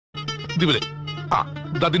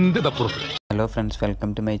Hello friends, welcome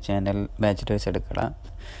to my channel bachelors അടുക്കള.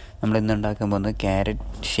 നമ്മളിന്ന് ഉണ്ടാക്കാൻ പോകുന്നത് ക്യാരറ്റ്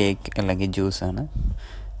ഷേക്ക് അല്ലെങ്കിൽ ജ്യൂസാണ്.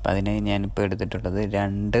 അപ്പം അതിനായി ഞാനിപ്പോൾ എടുത്തിട്ടുള്ളത്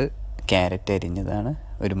 2 ക്യാരറ്റ് അരിഞ്ഞതാണ്,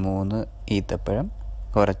 ഒരു 3 ഈത്തപ്പഴം,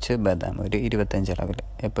 കുറച്ച് ബദാം, ഒരു 25 അളവിൽ.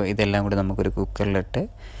 അപ്പോൾ ഇതെല്ലാം കൂടി നമുക്കൊരു കുക്കറിലിട്ട്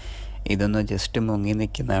ഇതൊന്ന് ജസ്റ്റ് മുങ്ങി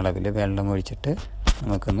നിൽക്കുന്ന അളവിൽ വെള്ളം ഒഴിച്ചിട്ട്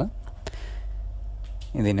നമുക്കൊന്ന്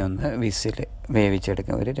ഇതിനൊന്ന്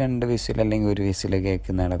വേവിച്ചെടുക്കാം. ഒരു 2 വിസിൽ അല്ലെങ്കിൽ 1 വിസിൽ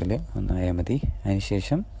കേൾക്കുന്ന അളവിൽ ഒന്നായാൽ മതി.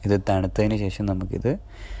 അതിനുശേഷം ഇത് തണുത്തതിന് ശേഷം നമുക്കിത്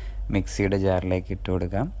മിക്സിയുടെ ജാറിലേക്ക് ഇട്ട്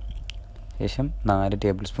കൊടുക്കാം. ശേഷം 4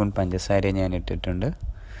 ടേബിൾ സ്പൂൺ പഞ്ചസാര ഞാൻ ഇട്ടിട്ടുണ്ട്.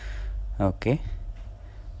 ഓക്കെ,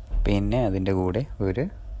 പിന്നെ അതിൻ്റെ കൂടെ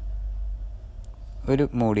ഒരു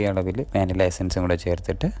മൂടിയ അളവിൽ വാനില എസൻസും കൂടെ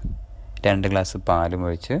ചേർത്തിട്ട് 2 ഗ്ലാസ് പാലും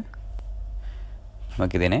ഒഴിച്ച്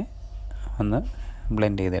നമുക്കിതിനെ ഒന്ന്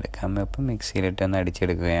ബ്ലെൻഡ് ചെയ്തെടുക്കാം. അപ്പം മിക്സിയിലിട്ട് ഒന്ന്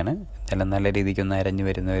അടിച്ചെടുക്കുകയാണ്. ഇതെല്ലാം നല്ല രീതിക്കൊന്ന് അരഞ്ഞു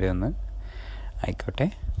വരുന്നവരെ ഒന്ന് ആയിക്കോട്ടെ.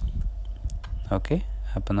 ഓക്കെ,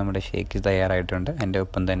 അപ്പം നമ്മുടെ ഷേക്ക് തയ്യാറായിട്ടുണ്ട്. അതിൻ്റെ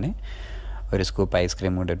ഒപ്പം തന്നെ ഒരു സ്കൂപ്പ്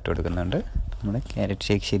ഐസ്ക്രീം കൂടെ ഇട്ട് കൊടുക്കുന്നുണ്ട്. നമ്മുടെ ക്യാരറ്റ്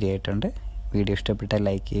ഷേക്ക് ശരിയായിട്ടുണ്ട്. വീഡിയോ ഇഷ്ടപ്പെട്ടാൽ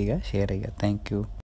ലൈക്ക് ചെയ്യുക, ഷെയർ ചെയ്യുക. Thank you.